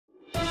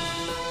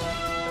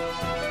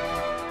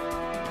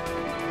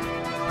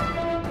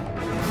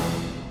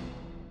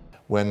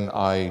when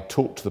I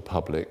talk to the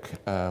public,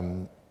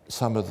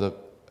 some of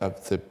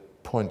the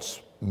points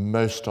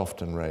most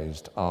often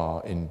raised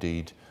are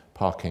indeed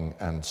parking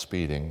and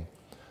speeding.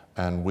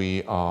 And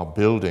we are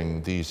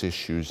building these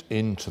issues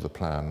into the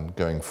plan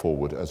going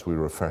forward as we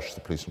refresh the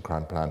police and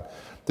crime plan.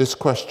 This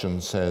question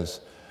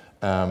says,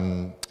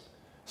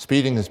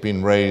 speeding has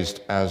been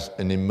raised as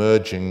an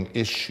emerging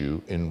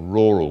issue in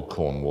rural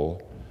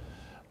Cornwall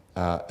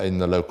in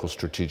the local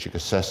strategic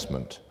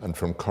assessment and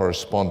from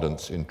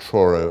correspondence in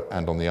Truro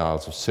and on the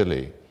Isles of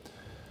Scilly.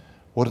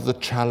 What are the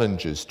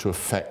challenges to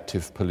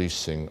effective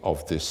policing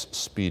of this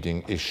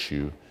speeding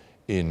issue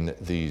in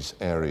these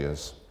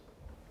areas?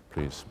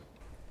 Please.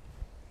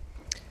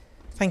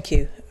 Thank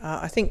you.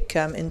 I think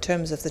in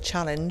terms of the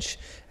challenge,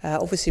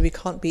 obviously we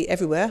can't be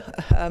everywhere,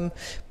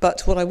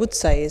 but what I would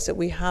say is that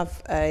we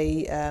have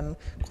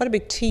quite a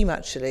big team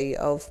actually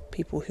of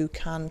people who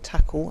can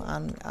tackle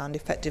and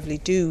effectively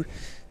do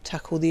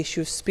tackle the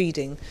issue of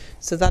speeding.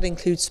 So that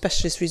includes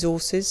specialist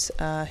resources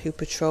who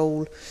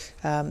patrol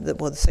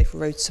the Safer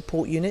Roads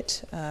Support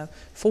Unit,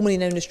 formerly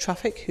known as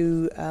Traffic,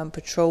 who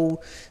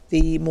patrol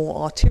the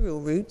more arterial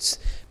routes.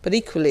 But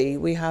equally,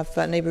 we have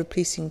neighbourhood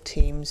policing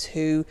teams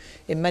who,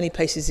 in many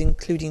places,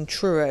 including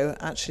Truro,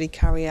 actually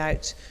carry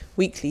out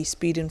weekly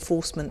speed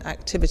enforcement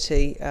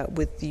activity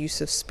with the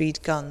use of speed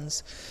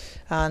guns.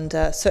 And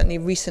certainly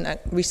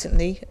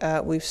recently,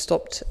 we've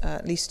stopped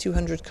at least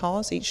 200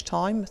 cars each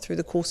time through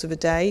the course of a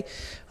day.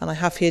 And I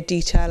have here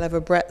detail of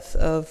a breadth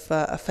of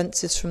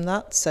offences from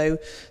that. So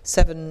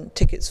 7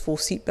 tickets for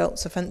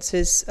seatbelts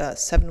offences,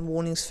 7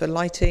 warnings for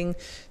lighting,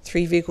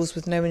 3 vehicles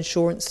with no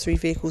insurance, 3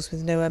 vehicles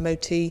with no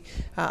MOT,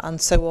 and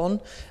so on.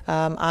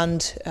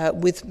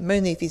 With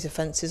many of these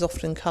offences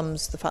often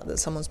comes the fact that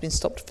someone's been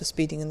stopped for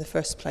speeding in the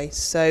first place.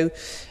 So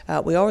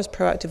we are as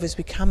proactive as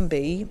we can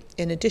be.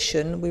 In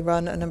addition, we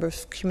run a number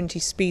of community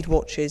speed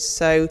watches.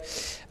 So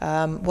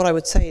what I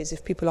would say is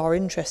if people are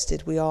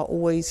interested, we are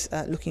always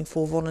looking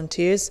for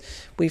volunteers.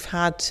 We've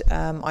had,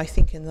 I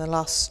think in the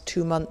last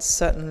 2 months,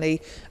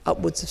 certainly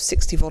upwards of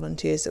 60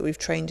 volunteers that we've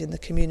trained in the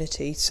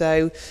community.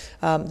 So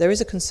there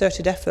is a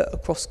concerted effort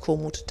across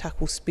Cornwall to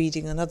tackle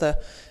speeding and other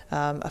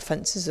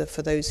offences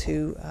for those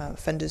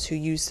offenders who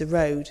use the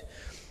road.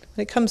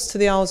 When it comes to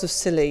the Isles of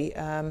Scilly,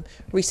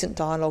 recent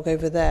dialogue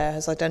over there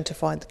has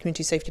identified the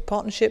Community Safety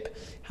Partnership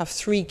have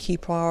 3 key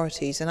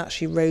priorities, and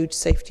actually road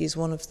safety is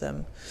one of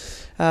them.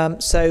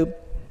 So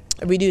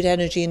renewed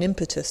energy and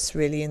impetus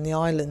really in the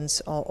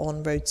islands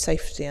on road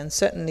safety, and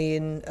certainly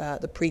in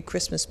the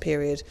pre-Christmas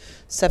period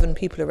 7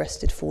 people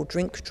arrested for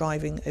drink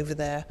driving over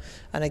there,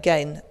 and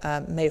again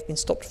may have been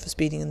stopped for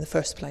speeding in the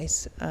first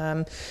place.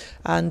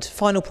 And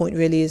final point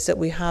really is that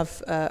we have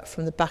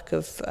from the back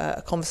of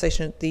a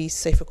conversation at the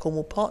Safer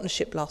Cornwall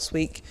Partnership last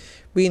week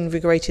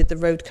reinvigorated the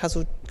Road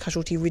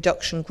Casualty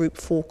Reduction Group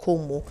for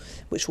Cornwall,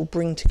 which will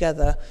bring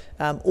together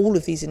all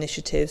of these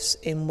initiatives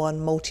in one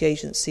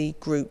multi-agency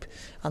group,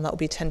 and that will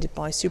be attended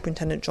by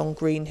Superintendent John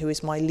Green, who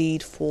is my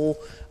lead for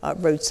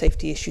road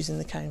safety issues in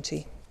the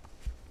county.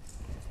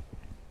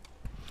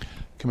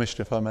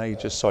 Commissioner, if I may,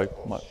 just sorry,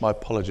 my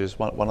apologies,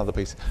 one other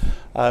piece.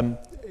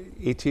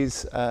 It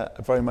is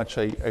very much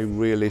a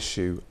real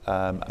issue,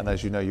 and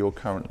as you know, you're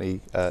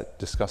currently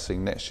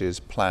discussing next year's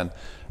plan.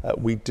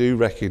 We do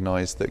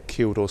recognise that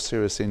killed or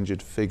serious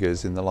injured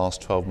figures in the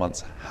last 12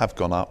 months have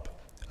gone up.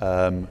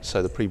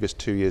 So the previous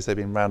 2 years, they've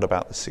been round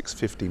about the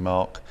 650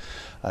 mark,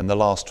 and the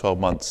last 12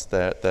 months,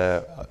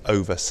 they're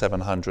over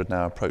 700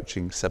 now,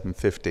 approaching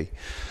 750.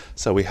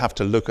 So we have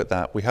to look at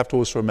that. We have to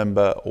also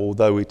remember,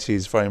 although it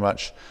is very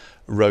much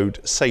road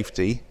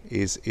safety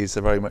is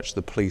very much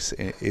the police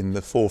in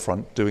the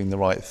forefront doing the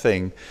right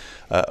thing.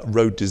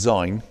 Road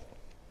design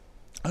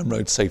and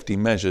road safety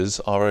measures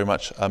are very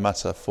much a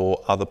matter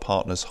for other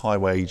partners,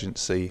 Highway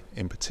Agency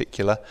in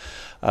particular,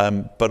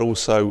 but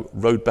also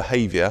road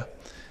behaviour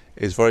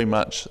is very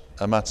much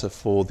a matter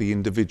for the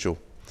individual.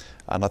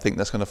 And I think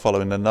that's going to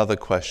follow in another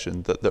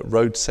question, that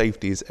road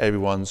safety is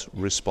everyone's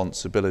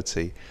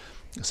responsibility.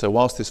 So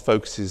whilst this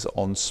focuses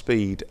on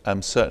speed,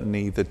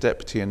 certainly the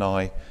Deputy and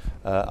I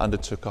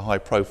undertook a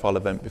high-profile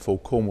event before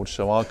Cornwall to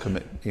show our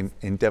commitment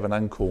in Devon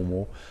and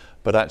Cornwall,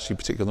 but actually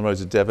particularly on the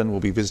roads of Devon,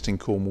 we'll be visiting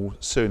Cornwall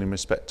soon in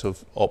respect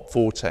of Op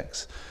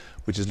Vortex,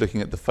 which is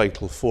looking at the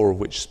fatal 4, of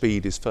which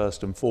speed is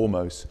first and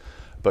foremost,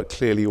 but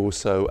clearly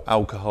also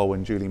alcohol,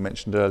 and Julie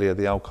mentioned earlier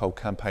the alcohol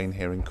campaign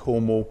here in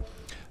Cornwall,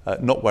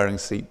 not wearing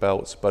seat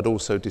belts, but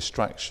also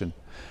distraction.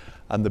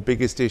 And the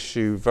biggest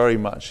issue very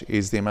much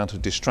is the amount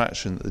of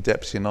distraction that the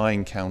Deputy and I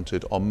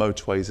encountered on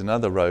motorways and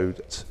other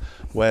roads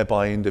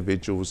whereby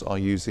individuals are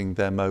using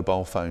their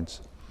mobile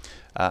phones.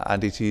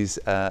 And it is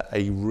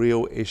a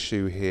real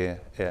issue here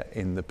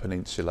in the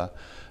peninsula,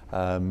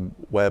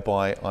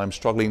 whereby I'm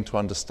struggling to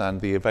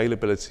understand the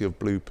availability of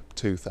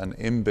Bluetooth and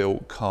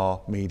inbuilt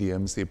car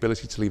mediums, the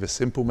ability to leave a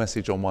simple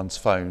message on one's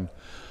phone,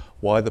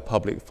 why the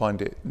public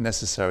find it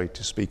necessary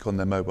to speak on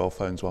their mobile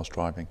phones whilst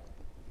driving.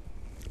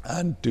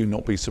 And do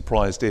not be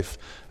surprised if,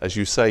 as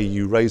you say,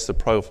 you raise the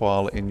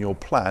profile in your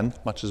plan,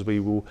 much as we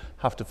will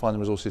have to find the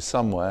resources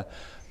somewhere,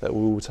 that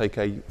we will take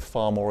a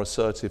far more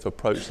assertive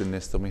approach in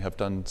this than we have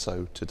done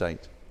so to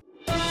date.